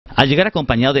Al llegar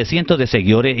acompañado de cientos de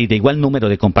seguidores y de igual número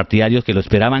de compartidarios que lo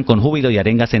esperaban con júbilo y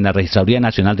arengas en la Registraduría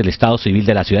Nacional del Estado Civil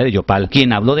de la ciudad de Yopal,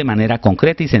 quien habló de manera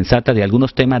concreta y sensata de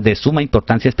algunos temas de suma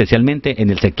importancia, especialmente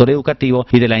en el sector educativo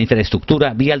y de la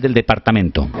infraestructura vial del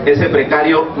departamento. Ese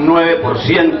precario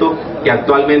 9% que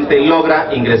actualmente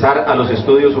logra ingresar a los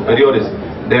estudios superiores.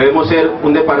 Debemos ser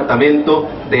un departamento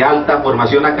de alta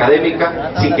formación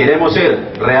académica si queremos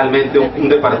ser realmente un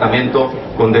departamento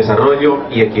con desarrollo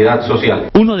y equidad social.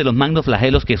 Uno de los magnos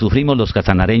flagelos que sufrimos los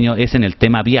casanareños es en el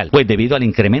tema vial, pues debido al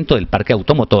incremento del parque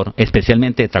automotor,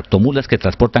 especialmente de tractomulas que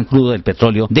transportan crudo del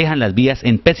petróleo, dejan las vías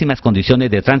en pésimas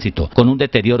condiciones de tránsito, con un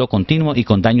deterioro continuo y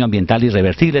con daño ambiental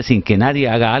irreversible sin que nadie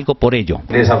haga algo por ello.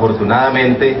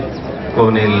 Desafortunadamente,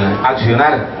 con el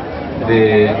accionar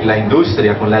de la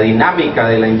industria, con la dinámica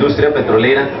de la industria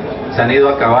petrolera, se han ido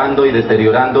acabando y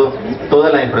deteriorando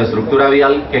toda la infraestructura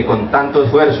vial que con tanto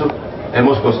esfuerzo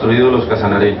hemos construido los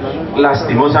casanareños.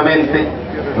 Lastimosamente,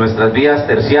 nuestras vías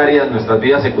terciarias, nuestras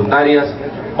vías secundarias,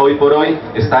 hoy por hoy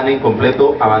están en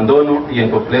completo abandono y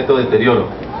en completo deterioro.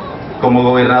 Como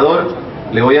gobernador,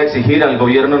 le voy a exigir al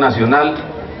gobierno nacional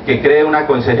que cree una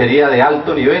consejería de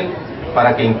alto nivel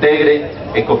para que integre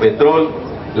Ecopetrol,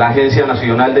 la Agencia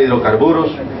Nacional de Hidrocarburos,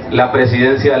 la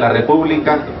Presidencia de la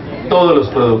República, todos los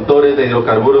productores de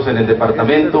hidrocarburos en el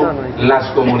departamento, las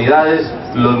comunidades,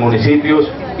 los municipios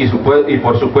y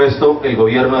por supuesto el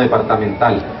gobierno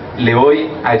departamental. Le voy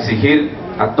a exigir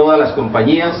a todas las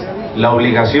compañías la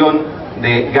obligación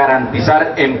de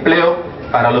garantizar empleo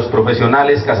para los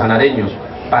profesionales casanareños,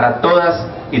 para todas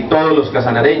y todos los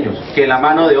casanareños, que la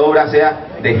mano de obra sea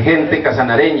de gente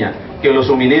casanareña, que los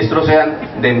suministros sean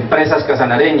de empresas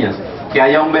casanareñas, que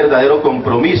haya un verdadero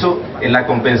compromiso en la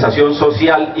compensación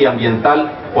social y ambiental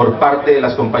por parte de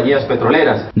las compañías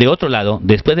petroleras. De otro lado,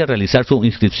 después de realizar su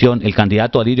inscripción, el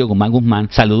candidato Alirio Guzman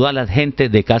saludó a la gente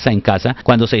de casa en casa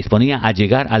cuando se disponía a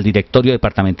llegar al directorio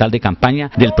departamental de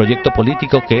campaña del proyecto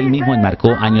político que él mismo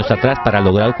enmarcó años atrás para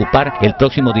lograr ocupar el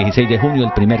próximo 16 de junio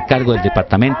el primer cargo del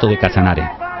departamento de Casanare.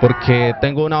 Porque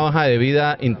tengo una hoja de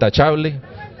vida intachable,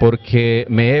 porque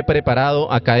me he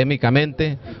preparado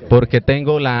académicamente, porque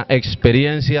tengo la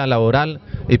experiencia laboral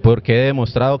y porque he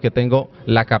demostrado que tengo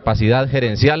la capacidad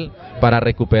gerencial para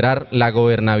recuperar la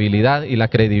gobernabilidad y la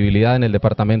credibilidad en el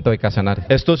departamento de Casanare.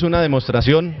 Esto es una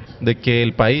demostración de que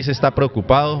el país está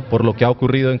preocupado por lo que ha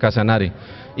ocurrido en Casanare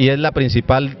y es la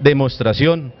principal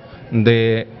demostración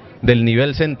del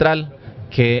nivel central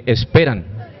que esperan,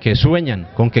 que sueñan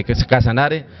con que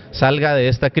Casanare salga de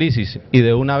esta crisis y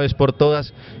de una vez por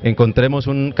todas encontremos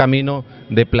un camino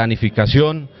de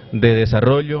planificación, de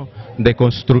desarrollo, de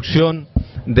construcción,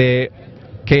 de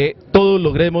que todos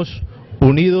logremos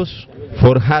unidos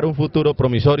forjar un futuro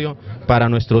promisorio para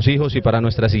nuestros hijos y para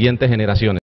nuestras siguientes generaciones.